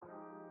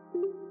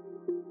When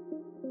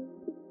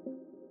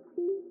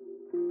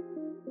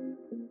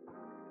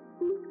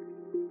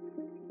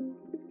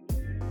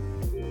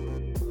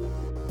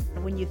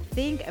you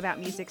think about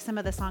music, some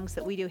of the songs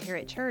that we do here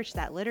at church,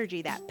 that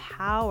liturgy, that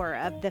power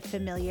of the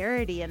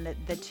familiarity and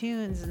the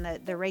tunes and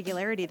the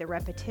regularity, the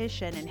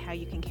repetition, and how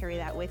you can carry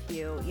that with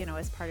you,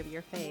 as part of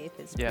your faith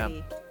is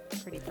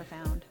pretty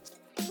profound.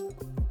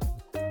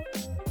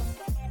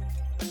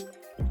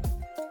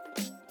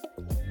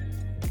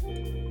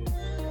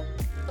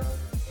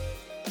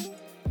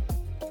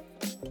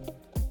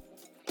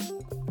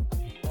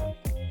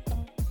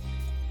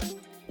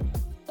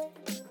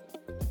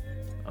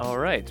 All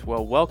right.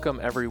 Well, welcome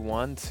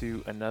everyone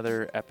to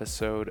another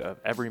episode of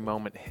Every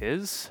Moment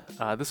His.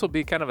 This will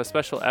be kind of a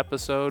special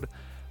episode.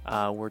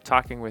 We're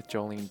talking with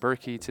Jolene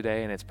Berkey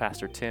today, and it's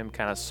Pastor Tim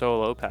kind of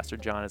solo. Pastor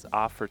John is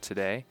off for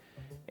today.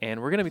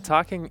 And we're going to be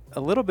talking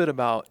a little bit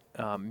about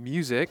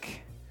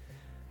music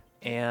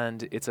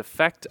and its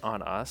effect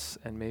on us,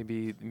 and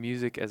maybe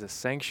music as a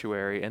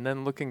sanctuary, and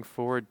then looking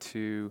forward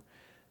to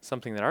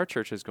something that our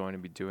church is going to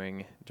be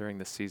doing during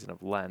the season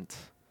of Lent.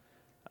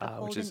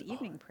 Hold an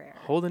evening prayer.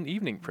 Hold an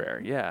evening prayer,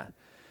 yeah.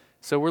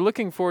 So we're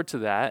looking forward to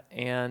that.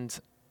 And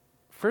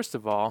first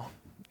of all,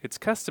 it's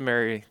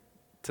customary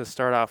to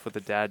start off with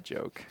a dad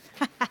joke.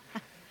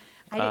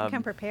 I didn't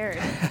come prepared.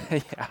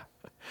 Yeah.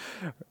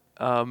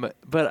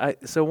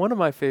 So one of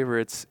my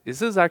favorites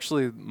is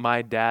actually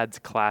my dad's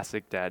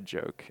classic dad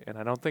joke. And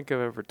I don't think I've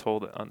ever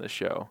told it on the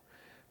show.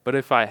 But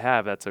if I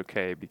have, that's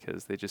okay,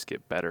 because they just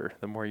get better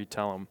the more you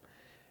tell them.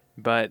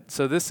 But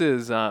so this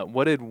is,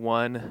 what did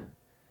one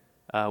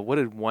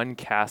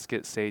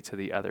casket say to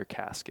the other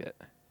casket?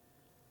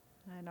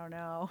 I don't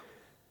know.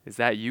 Is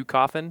that you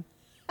coughing?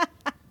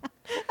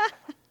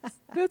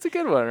 That's a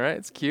good one, right?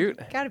 It's cute.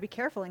 Got to be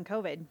careful in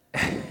COVID.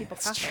 People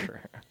That's coughing. true.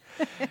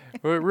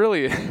 Well,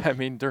 really, I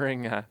mean,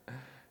 during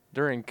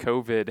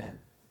COVID,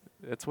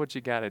 that's what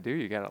you got to do.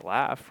 You got to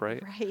laugh,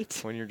 right? Right.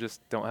 When you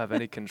just don't have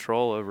any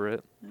control over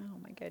it. Oh,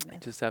 my goodness. You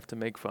just have to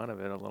make fun of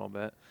it a little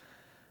bit.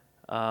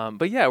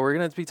 But yeah, we're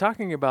going to be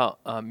talking about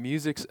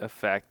music's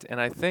effect.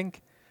 And I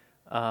think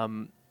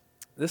I'll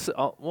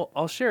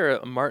share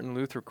a Martin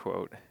Luther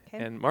quote.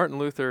 Okay. And Martin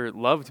Luther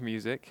loved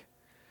music.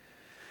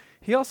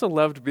 He also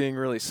loved being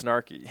really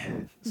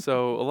snarky.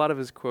 So a lot of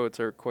his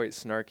quotes are quite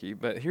snarky.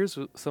 But here's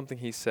something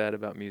he said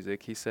about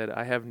music. He said,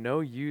 "I have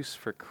no use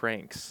for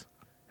cranks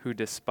who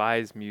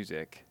despise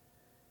music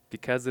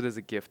because it is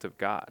a gift of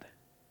God.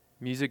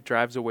 Music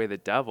drives away the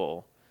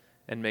devil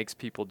and makes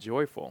people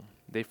joyful.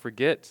 They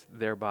forget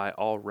thereby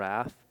all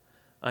wrath,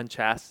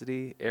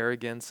 unchastity,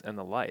 arrogance, and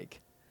the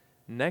like.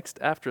 Next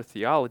after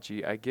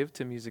theology, I give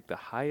to music the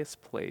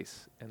highest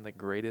place and the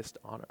greatest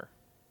honor."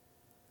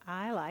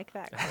 I like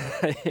that.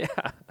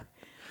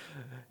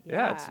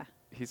 Yeah.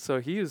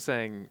 He was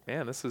saying,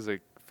 man, this is a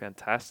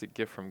fantastic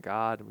gift from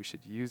God. We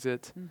should use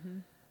it.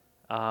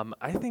 Mm-hmm.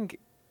 I think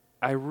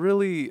I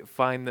really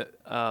find that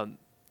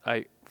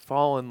I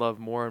fall in love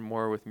more and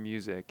more with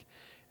music.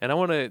 And I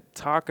want to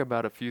talk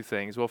about a few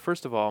things. Well,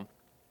 first of all,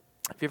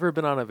 have you ever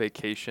been on a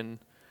vacation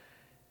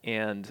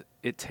and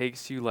it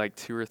takes you like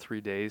 2 or 3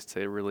 days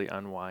to really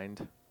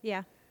unwind?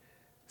 Yeah.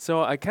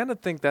 So I kind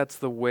of think that's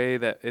the way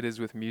that it is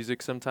with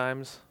music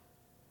sometimes.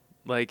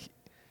 Like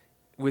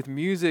with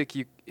music,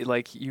 you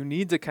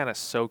need to kind of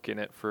soak in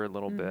it for a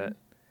little bit.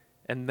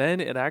 And then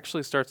it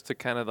actually starts to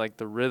kind of like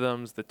the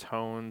rhythms, the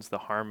tones, the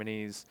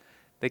harmonies,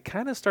 they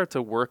kind of start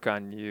to work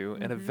on you.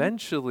 And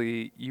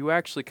eventually you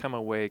actually come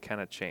away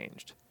kind of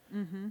changed.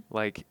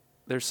 Like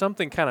there's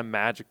something kind of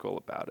magical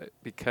about it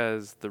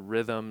because the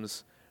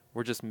rhythms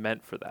were just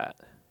meant for that.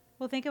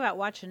 Well, think about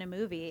watching a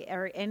movie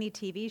or any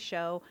TV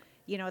show,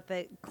 at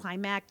the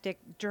climactic,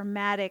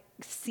 dramatic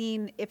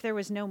scene, if there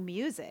was no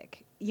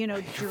music,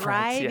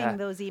 driving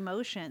those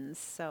emotions.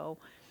 So,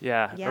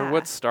 yeah. Or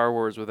what's Star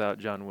Wars without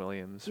John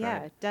Williams, yeah.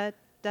 right? Da,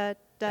 da,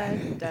 da,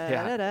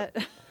 da, da, da.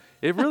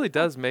 It really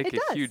does make a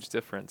huge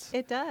difference.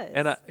 It does.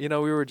 And, we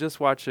were just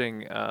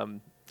watching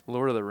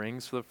Lord of the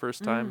Rings for the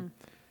first time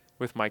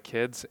with my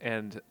kids,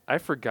 and I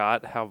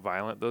forgot how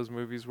violent those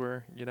movies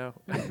were, And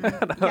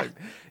I'm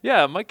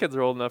like, my kids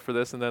are old enough for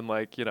this, and then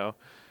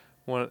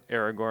one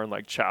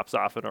Aragorn chops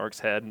off an orc's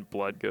head and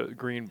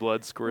green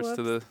blood squirts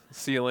to the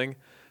ceiling.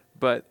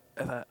 But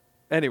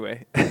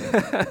anyway,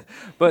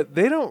 but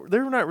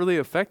they're not really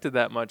affected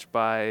that much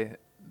by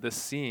the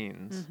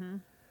scenes.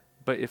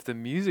 But if the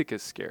music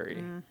is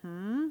scary,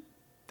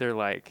 they're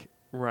like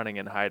running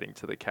and hiding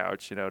to the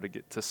couch, to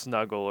get to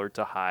snuggle or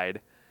to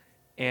hide.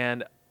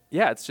 And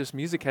yeah, it's just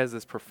music has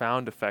this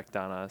profound effect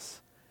on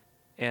us.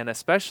 And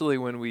especially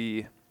when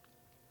we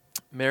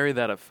marry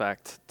that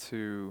effect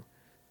to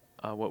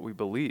what we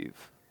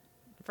believe.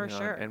 For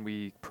sure. And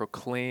we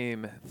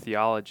proclaim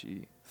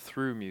theology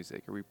through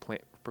music, or we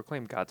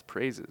proclaim God's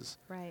praises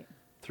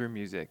through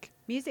music.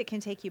 Music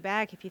can take you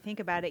back. If you think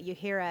about it, you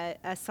hear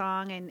a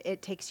song and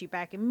it takes you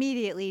back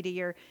immediately to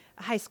your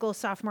high school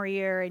sophomore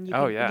year, and you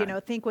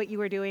can, think what you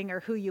were doing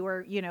or who you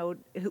were,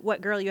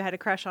 what girl you had a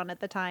crush on at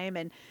the time.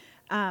 And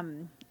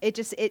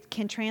It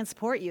can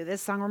transport you.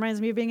 This song reminds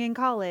me of being in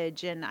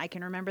college, and I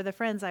can remember the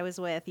friends I was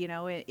with,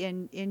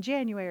 in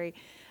January.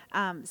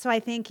 So I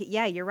think,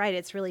 yeah, you're right.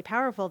 It's really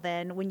powerful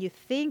then when you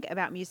think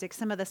about music,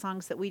 some of the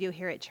songs that we do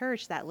here at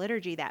church, that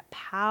liturgy, that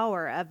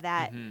power of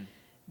that,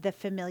 the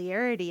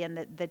familiarity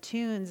and the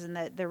tunes and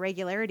the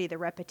regularity, the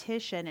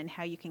repetition, and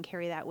how you can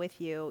carry that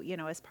with you,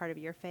 as part of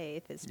your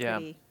faith is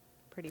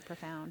pretty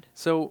profound.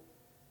 So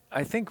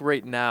I think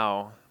right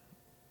now,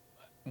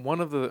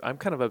 I'm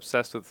kind of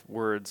obsessed with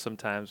words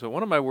sometimes, but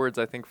one of my words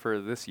I think for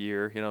this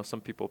year,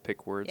 some people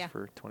pick words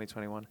for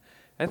 2021.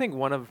 I think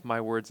one of my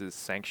words is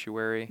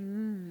sanctuary,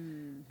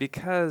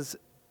 because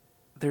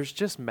there's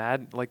just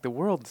the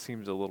world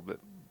seems a little bit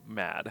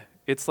mad.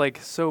 It's like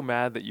so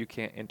mad that you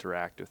can't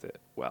interact with it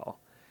well.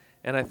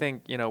 And I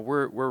think,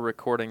 we're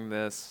recording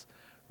this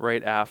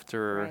right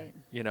after,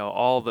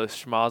 all the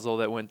schmozzle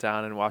that went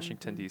down in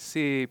Washington,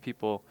 D.C.,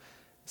 people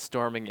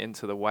storming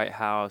into the White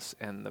House,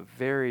 and the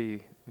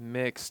very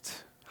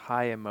mixed,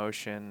 high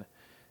emotion,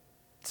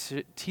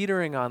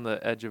 teetering on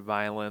the edge of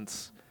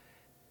violence,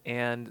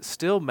 and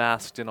still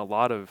masked in a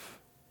lot of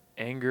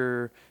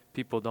anger.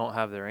 People don't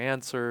have their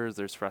answers.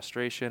 There's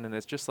frustration. And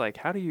it's just like,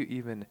 how do you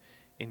even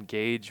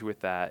engage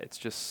with that? It's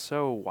just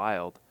so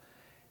wild.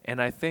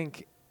 And I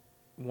think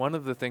one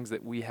of the things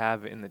that we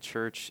have in the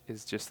church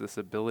is just this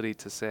ability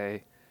to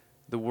say,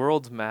 the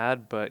world's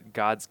mad, but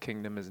God's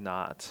kingdom is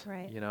not.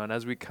 Right. And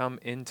as we come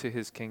into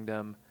his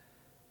kingdom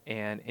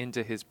and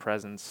into his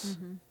presence,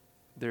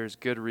 there's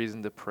good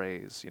reason to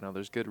praise.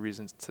 There's good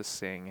reasons to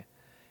sing.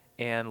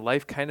 And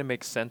life kind of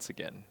makes sense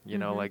again.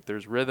 Like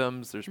there's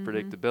rhythms, there's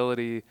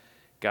predictability,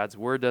 God's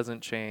word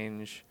doesn't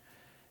change.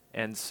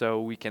 And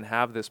so we can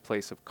have this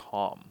place of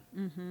calm.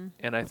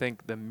 And I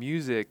think the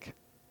music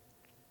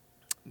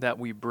that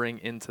we bring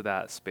into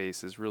that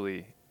space is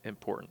really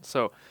important.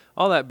 So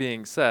all that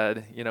being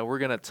said,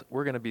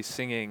 we're gonna be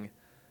singing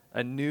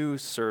a new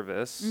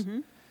service,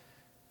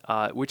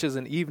 which is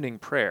an evening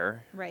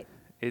prayer. Right.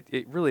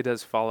 It really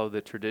does follow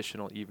the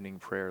traditional evening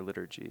prayer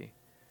liturgy.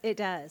 It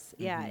does.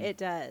 Yeah, it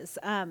does.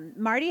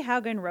 Marty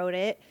Haugen wrote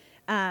it.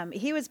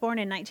 He was born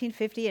in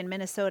 1950 in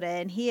Minnesota,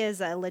 and he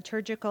is a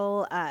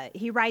liturgical,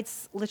 he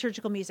writes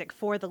liturgical music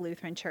for the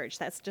Lutheran Church.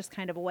 That's just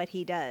kind of what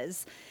he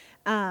does.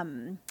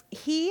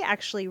 He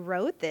actually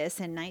wrote this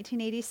in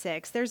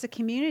 1986. There's a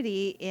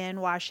community in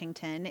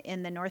Washington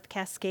in the North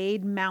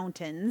Cascade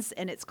Mountains,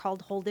 and it's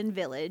called Holden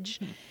Village.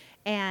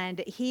 And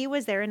he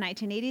was there in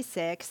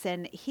 1986,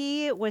 and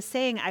he was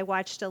saying, I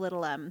watched a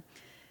little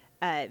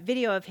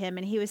video of him,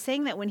 and he was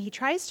saying that when he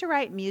tries to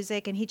write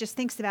music and he just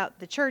thinks about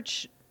the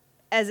church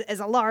as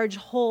a large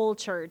whole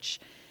church,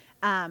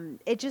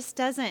 it just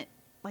doesn't,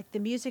 the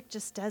music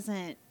just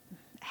doesn't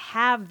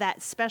have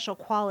that special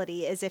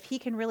quality as if he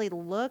can really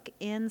look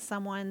in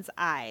someone's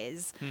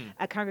eyes,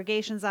 a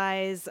congregation's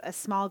eyes, a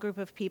small group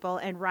of people,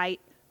 and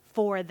write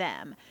for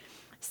them.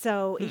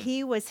 So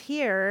he was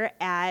here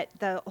at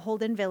the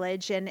Holden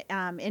Village, and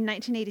in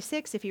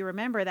 1986, if you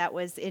remember, that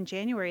was in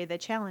January, the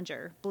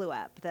Challenger blew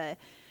up, the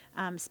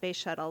space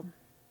shuttle.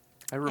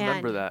 I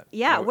remember that.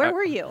 Yeah, where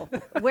were you?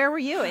 Where were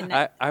you?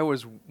 I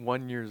was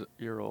 1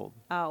 year old.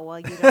 Oh well,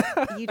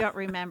 you don't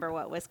remember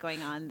what was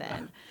going on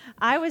then.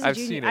 I was a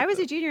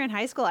junior in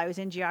high school. I was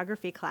in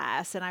geography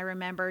class, and I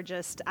remember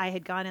I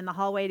had gone in the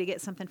hallway to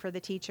get something for the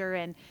teacher,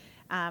 and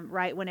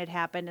right when it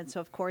happened. And so,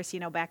 of course,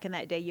 back in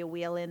that day, you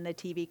wheel in the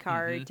TV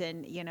cart,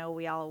 and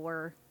we all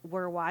were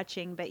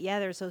watching. But yeah,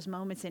 there's those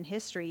moments in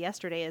history.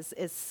 Yesterday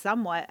is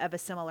somewhat of a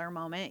similar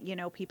moment.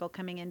 People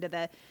coming into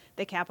the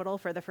Capitol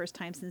for the first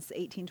time since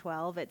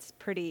 1812. It's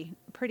pretty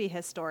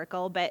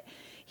historical. But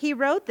he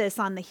wrote this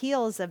on the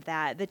heels of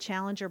that, the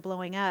Challenger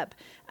blowing up.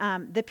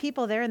 The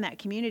people there in that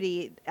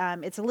community,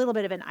 it's a little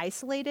bit of an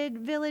isolated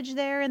village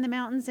there in the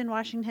mountains in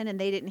Washington, and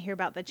they didn't hear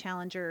about the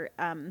Challenger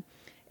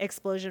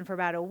explosion for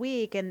about a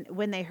week. And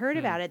when they heard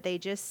about it, they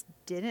just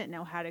didn't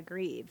know how to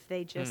grieve.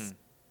 They just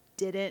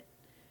didn't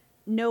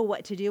know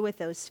what to do with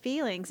those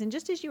feelings. And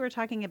just as you were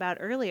talking about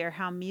earlier,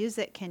 how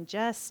music can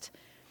just,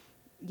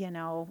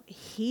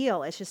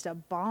 heal. It's just a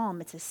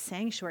balm. It's a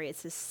sanctuary.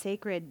 It's a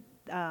sacred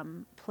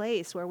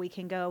place where we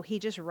can go. He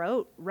just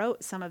wrote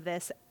some of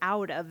this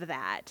out of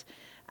that.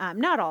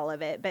 Not all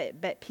of it,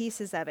 but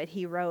pieces of it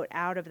he wrote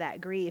out of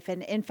that grief.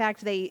 And in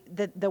fact,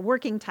 the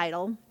working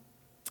title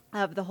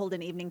of the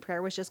Holden Evening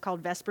Prayer was just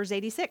called Vespers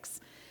 86,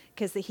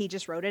 because he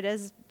just wrote it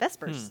as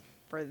Vespers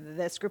for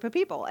this group of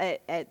people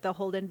at the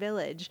Holden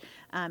Village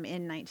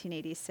in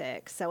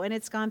 1986. So, and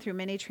it's gone through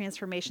many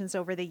transformations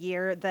over the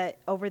years.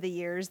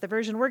 The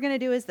version we're going to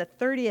do is the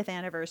 30th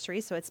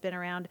anniversary, so it's been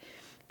around.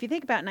 If you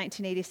think about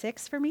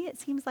 1986, for me, it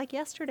seems like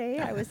yesterday.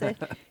 I was a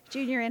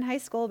junior in high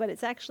school, but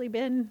it's actually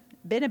been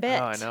a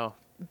bit. Oh, I know.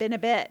 Been a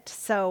bit.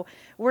 So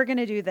we're going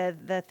to do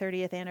the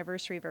 30th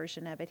anniversary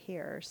version of it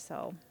here.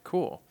 So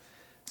cool.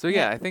 So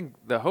yeah, I think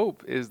the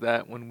hope is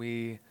that when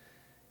we,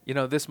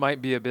 this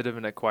might be a bit of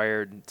an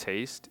acquired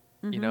taste.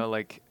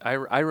 I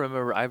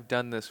remember I've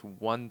done this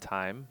one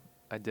time.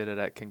 I did it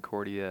at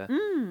Concordia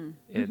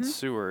in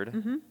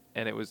Seward,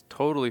 and it was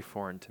totally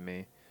foreign to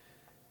me.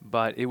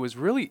 but it was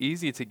really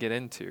easy to get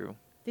into.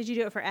 Did you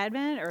do it for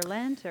Advent or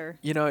Lent or?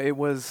 It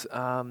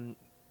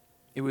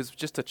was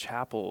just a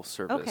chapel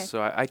service. Okay.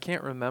 So I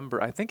can't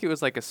remember. I think it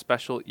was like a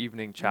special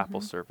evening chapel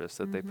Mhm. service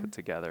that they Mhm. put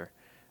together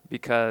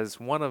because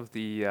one of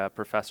the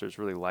professors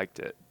really liked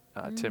it,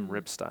 Tim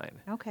Ripstein,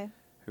 Okay.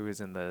 who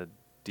is in the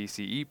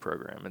DCE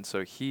program. And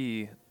so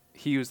he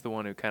was the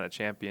one who kind of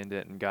championed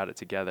it and got it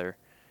together.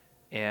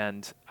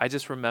 And I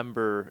just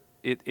remember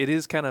it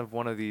is kind of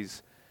one of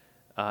these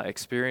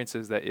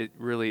experiences that it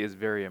really is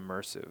very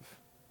immersive,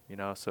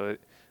 so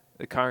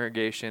the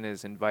congregation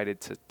is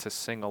invited to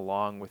sing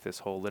along with this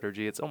whole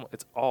liturgy. It's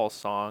all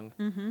song,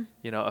 Mhm.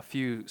 a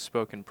few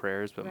spoken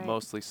prayers, but Right.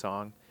 mostly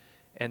song.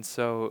 And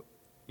so,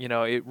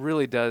 it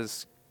really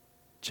does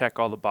check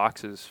all the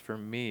boxes for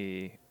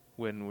me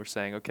when we're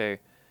saying, okay,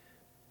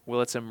 well,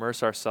 let's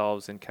immerse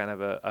ourselves in kind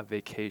of a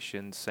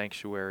vacation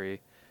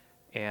sanctuary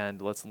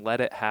and let's let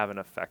it have an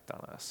effect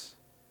on us.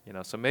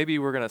 So maybe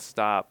we're going to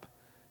stop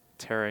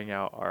tearing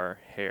out our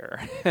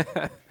hair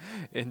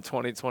in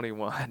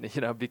 2021,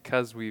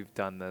 because we've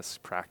done this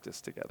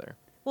practice together.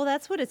 Well,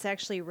 that's what it's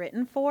actually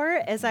written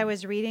for. As I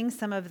was reading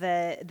some of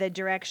the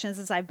directions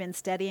as I've been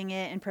studying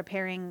it and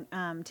preparing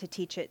to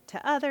teach it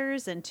to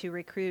others and to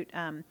recruit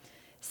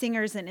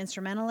singers and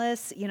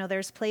instrumentalists,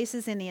 there's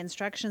places in the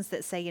instructions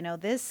that say,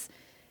 this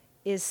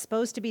is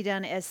supposed to be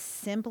done as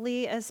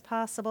simply as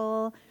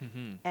possible,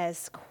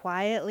 as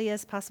quietly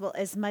as possible,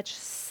 as much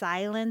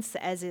silence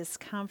as is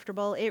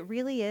comfortable. It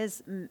really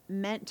is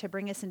meant to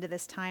bring us into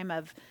this time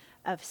of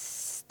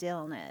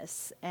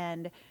stillness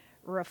and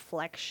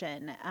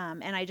reflection.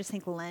 And I just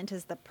think Lent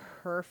is the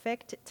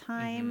perfect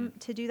time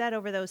to do that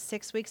over those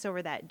 6 weeks,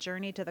 over that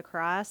journey to the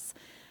cross.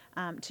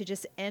 To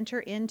just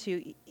enter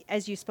into,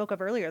 as you spoke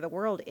of earlier, the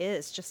world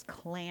is just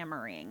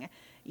clamoring.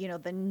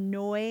 The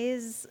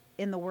noise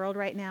in the world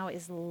right now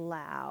is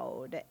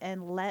loud,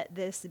 and let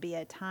this be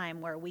a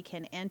time where we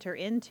can enter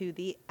into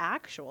the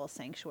actual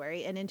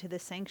sanctuary and into the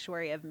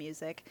sanctuary of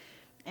music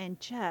and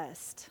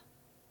just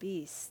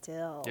be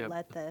still. Yep.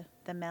 Let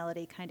the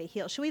melody kind of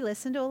heal. Should we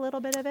listen to a little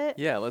bit of it?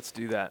 Yeah, let's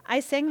do that. I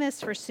sang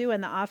this for Sue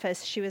in the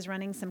office. She was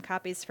running some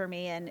copies for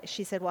me, and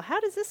she said, well, how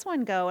does this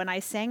one go? And I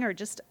sang her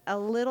just a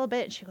little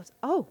bit, and she goes,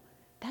 oh,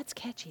 that's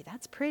catchy.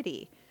 That's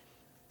pretty.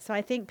 So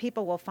I think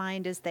people will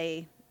find as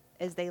they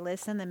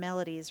listen, the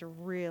melodies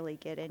really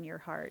get in your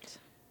heart.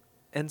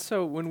 And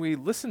so when we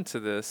listen to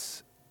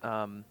this,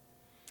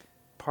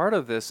 part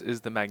of this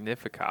is the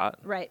Magnificat,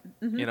 Right.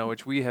 Mm-hmm.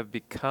 which we have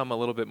become a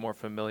little bit more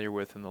familiar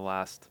with in the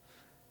last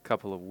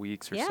couple of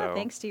weeks or so. Yeah,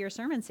 thanks to your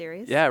sermon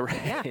series. Yeah,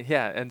 right. Yeah.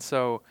 Yeah, and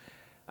so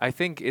I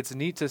think it's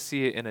neat to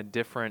see it in a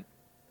different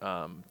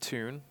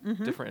tune,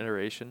 different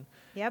iteration.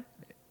 Yep.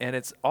 And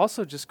it's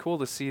also just cool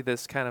to see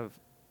these kind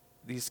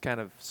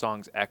of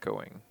songs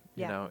echoing,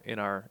 Yeah. in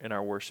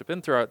our worship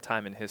and throughout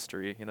time in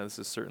history. This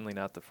is certainly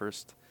not the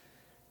first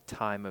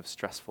time of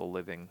stressful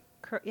living.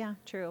 Yeah,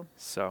 true.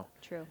 So,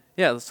 True.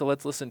 yeah, so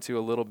let's listen to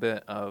a little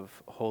bit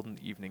of Holden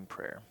Evening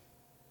Prayer.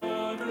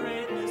 Your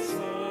greatness,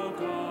 O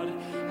God,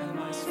 and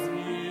my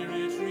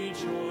spirit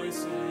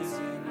rejoices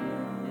in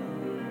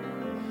you.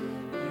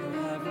 You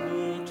have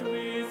looked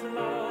with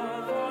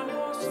love on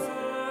your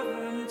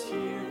servant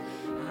here,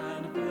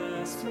 and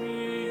blessed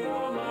me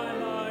all my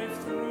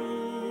life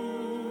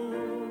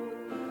through.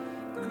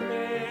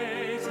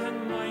 Great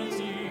and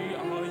mighty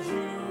are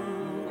you,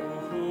 O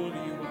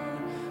Holy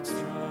One,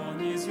 strong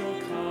is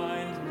your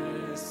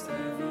kindness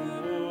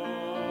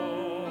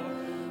evermore.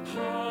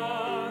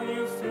 How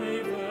you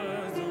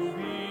favor the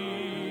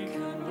weak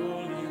and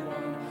lowly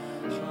one,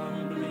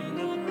 humbling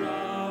the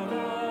proud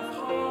of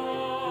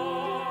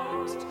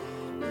heart.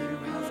 You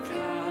have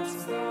cast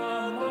the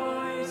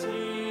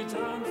mighty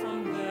down from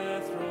their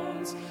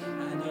thrones,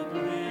 and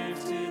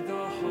uplifted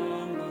the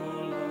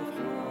humble of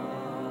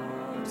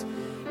heart.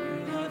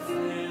 You have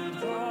filled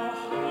the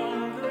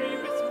hungry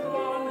with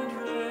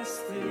wondrous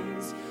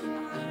things,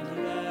 and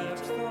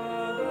left the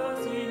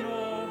wealthy no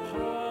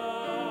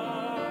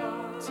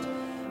part.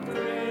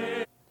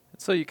 Great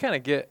So you kind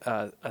of get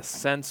a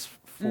sense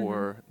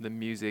for the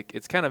music.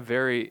 It's kind of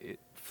very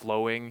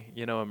flowing,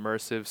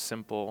 immersive,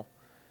 simple,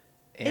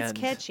 and It's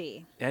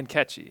catchy. And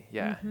catchy,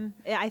 yeah.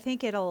 I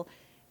think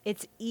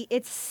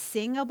it's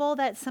singable.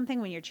 That's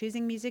something when you're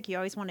choosing music, you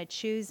always want to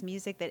choose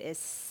music that is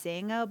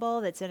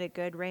singable, that's in a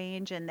good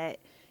range, and that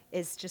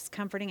is just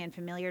comforting and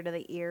familiar to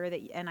the ear.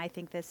 And I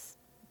think this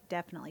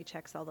definitely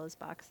checks all those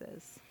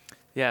boxes.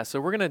 Yeah, so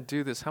we're going to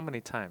do this how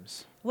many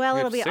times? Well, We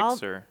it'll have be six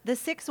all or the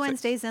 6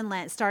 Wednesdays in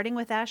Lent, starting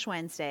with Ash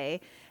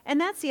Wednesday.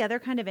 And that's the other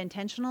kind of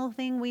intentional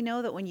thing. We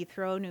know that when you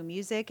throw new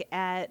music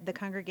at the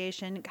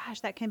congregation,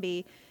 gosh,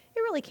 it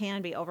really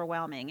can be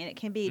overwhelming. And it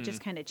can be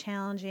just kind of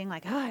challenging,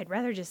 like, I'd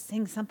rather just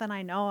sing something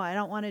I know. I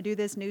don't want to do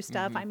this new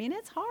stuff. I mean,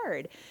 it's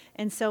hard.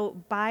 And so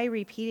by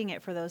repeating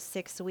it for those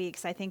 6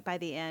 weeks, I think by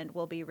the end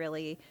we'll be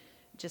really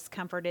just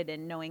comforted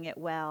in knowing it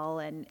well.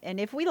 And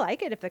if we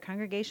like it, if the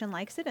congregation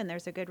likes it and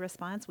there's a good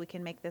response, we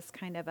can make this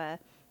kind of a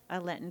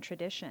Lenten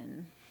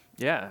tradition.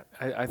 Yeah,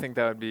 I think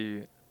that would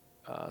be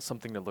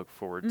something to look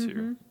forward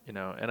to,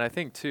 And I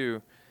think,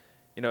 too,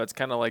 it's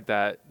kind of like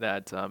that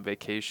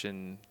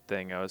vacation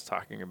thing I was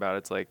talking about.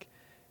 It's like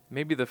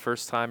maybe the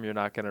first time you're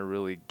not going to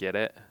really get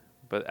it,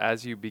 but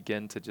as you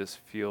begin to just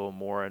feel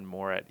more and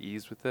more at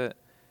ease with it,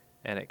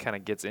 and it kind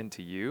of gets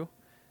into you,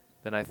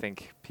 then I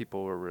think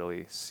people will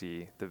really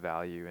see the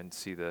value and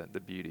see the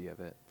beauty of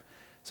it.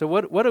 So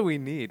what do we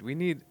need? We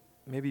need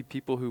maybe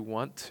people who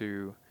want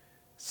to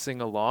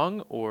sing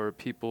along, or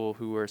people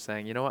who are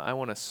saying, you know what, I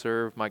want to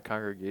serve my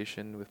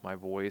congregation with my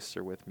voice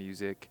or with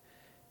music.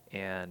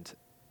 And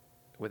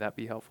would that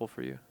be helpful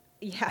for you?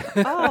 Yeah.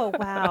 Oh,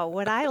 wow.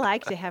 Would I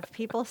like to have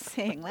people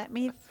sing? Let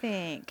me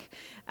think.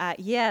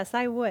 Yes,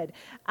 I would.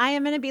 I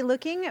am going to be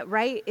looking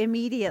right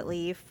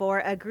immediately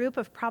for a group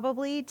of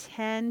probably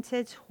 10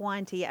 to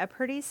 20, a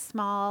pretty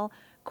small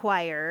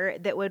choir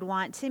that would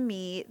want to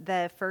meet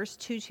the first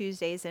 2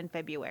 Tuesdays in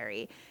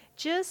February.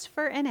 Just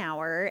for an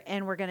hour,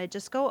 and we're going to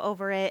just go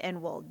over it,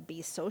 and we'll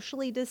be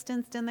socially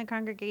distanced in the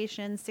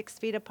congregation, 6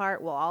 feet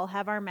apart. We'll all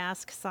have our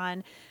masks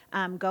on,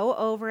 go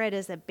over it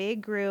as a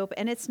big group.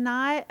 And it's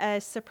not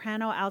a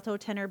soprano, alto,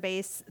 tenor,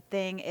 bass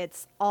thing.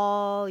 It's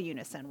all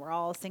unison. We're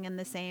all singing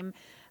the same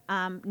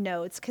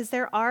notes, because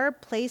there are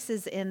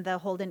places in the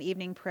Holden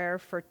Evening Prayer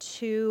for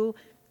 2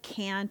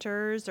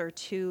 cantors or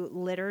 2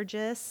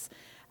 liturgists.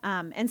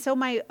 And so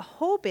my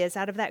hope is,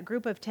 out of that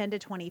group of 10 to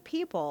 20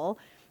 people,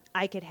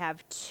 I could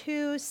have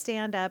 2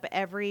 stand up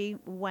every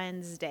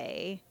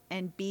Wednesday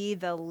and be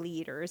the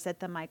leaders at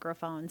the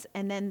microphones.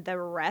 And then the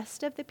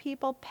rest of the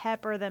people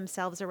pepper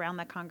themselves around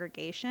the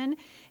congregation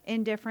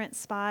in different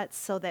spots,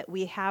 so that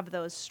we have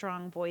those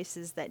strong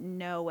voices that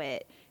know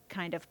it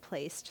kind of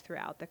placed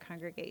throughout the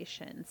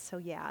congregation. So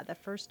yeah, the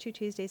first 2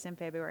 Tuesdays in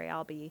February,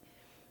 I'll be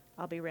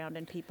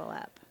rounding people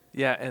up.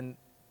 Yeah, and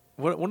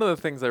one of the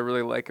things I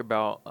really like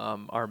about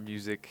our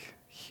music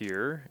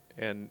here,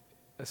 and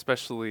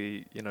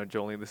especially,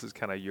 Jolene, this is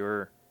kind of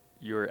your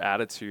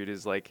attitude,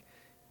 is like,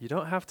 you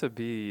don't have to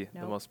be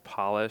the most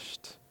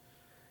polished.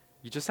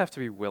 You just have to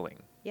be willing.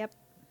 Yep.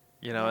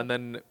 Yep. And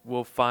then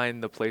we'll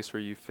find the place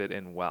where you fit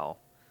in well.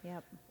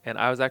 Yep. And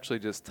I was actually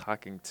just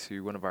talking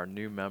to one of our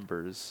new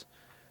members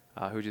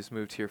who just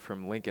moved here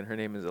from Lincoln. Her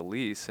name is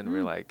Elise, and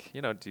we're like,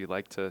 do you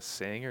like to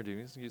sing or do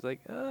music? She's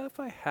like, if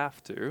I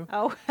have to.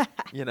 Oh.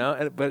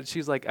 But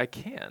she's like, I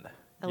can.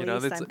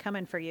 Elise, I'm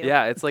coming for you.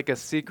 Yeah, it's like a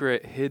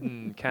secret,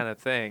 hidden kind of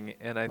thing.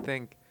 And I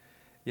think,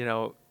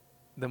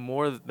 the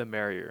more the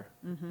merrier,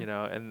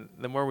 and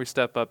the more we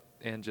step up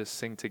and just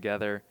sing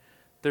together,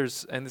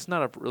 and it's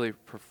not a really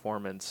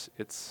performance,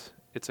 it's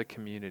a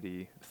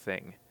community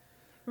thing.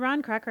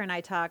 Ron Crocker and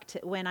I talked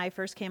when I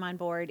first came on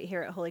board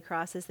here at Holy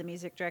Cross as the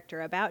music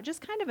director about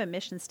just kind of a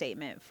mission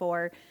statement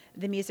for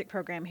the music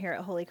program here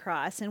at Holy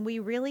Cross. And we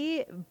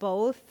really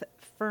both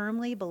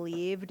firmly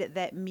believed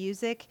that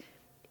music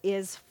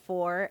is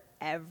for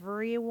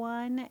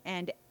everyone,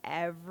 and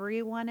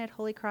everyone at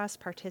Holy Cross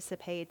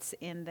participates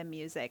in the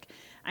music.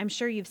 I'm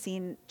sure you've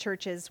seen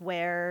churches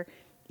where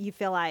you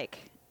feel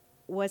like,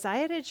 was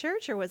I at a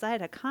church or was I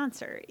at a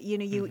concert?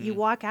 You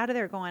walk out of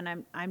there going,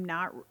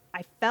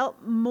 I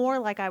felt more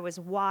like I was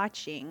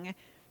watching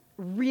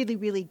really,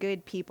 really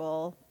good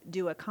people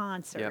do a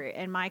concert,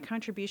 and my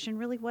contribution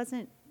really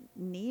wasn't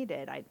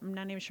needed. I'm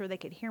not even sure they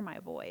could hear my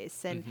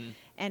voice.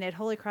 And at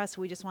Holy Cross,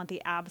 we just want the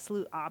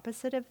absolute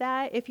opposite of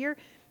that. If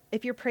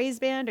your praise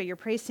band or your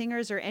praise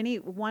singers or any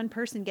one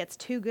person gets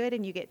too good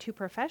and you get too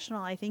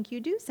professional, I think you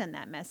do send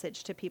that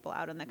message to people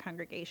out in the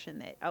congregation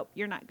that, oh,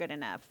 you're not good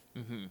enough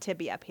to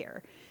be up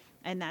here.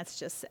 And that's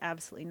just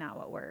absolutely not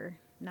what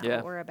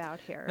we're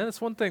about here. And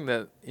it's one thing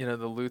that,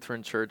 the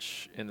Lutheran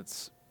Church in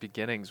its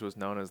beginnings was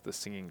known as the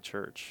singing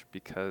church,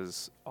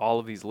 because all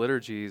of these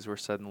liturgies were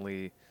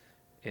suddenly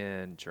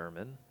in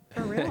German,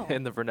 for real,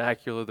 in the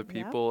vernacular of the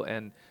people,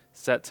 and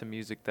set to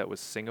music that was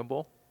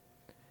singable.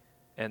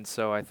 And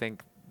so I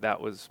think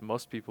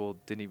most people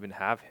didn't even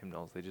have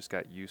hymnals. They just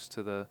got used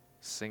to the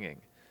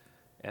singing,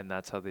 and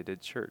that's how they did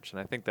church. And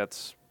I think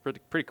that's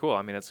pretty cool.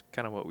 I mean, it's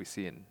kind of what we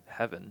see in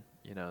heaven,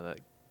 that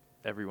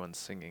everyone's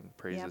singing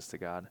praises to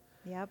God.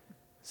 Yep.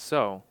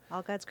 So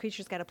all God's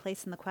creatures got a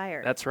place in the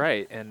choir. That's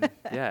right. And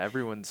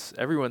everyone's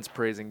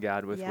praising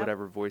God with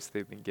whatever voice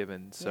they've been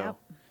given. So,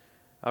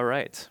 all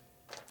right.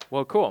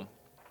 Well, cool.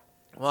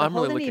 Well, So I'm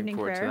really Holden looking Evening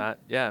forward to Prayer. that.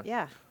 Yeah.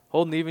 Yeah.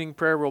 Holden Evening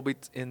Prayer will be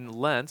in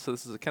Lent. So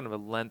this is kind of a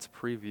Lent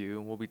preview.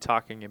 And we'll be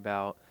talking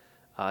about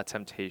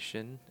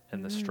temptation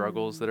and the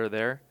struggles that are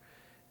there.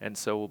 And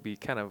so we'll be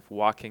kind of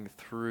walking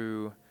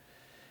through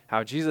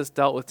how Jesus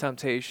dealt with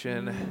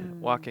temptation,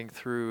 walking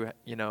through,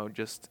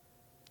 just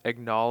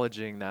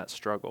acknowledging that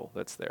struggle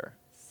that's there,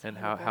 and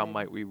how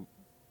might we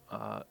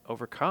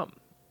overcome,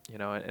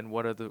 and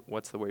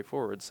what's the way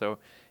forward. So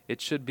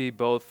it should be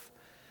both,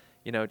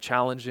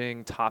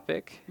 challenging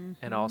topic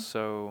and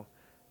also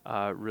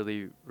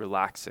really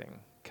relaxing,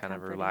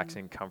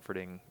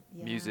 comforting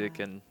music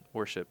and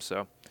worship.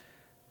 So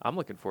I'm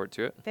looking forward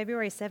to it.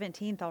 February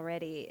 17th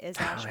already is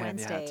Ash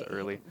Wednesday. Yeah, it's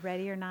early.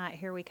 Ready or not,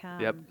 here we come.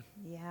 Yep.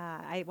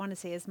 Yeah, I want to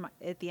say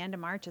at the end of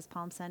March is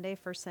Palm Sunday.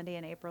 First Sunday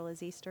in April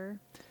is Easter.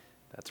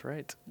 That's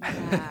right.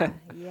 Yeah,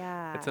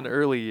 yeah. It's an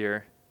early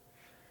year.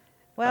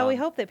 Well, we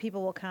hope that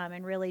people will come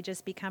and really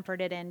just be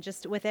comforted, and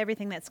just with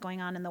everything that's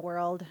going on in the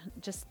world,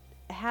 just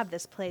have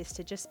this place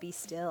to just be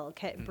still,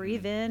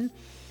 breathe in,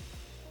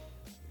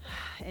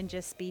 and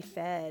just be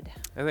fed.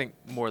 I think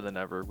more than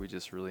ever, we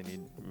just really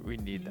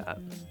need that.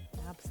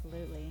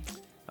 Absolutely.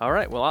 All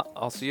right. Well,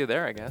 I'll see you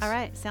there, I guess. All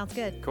right. Sounds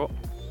good. Cool.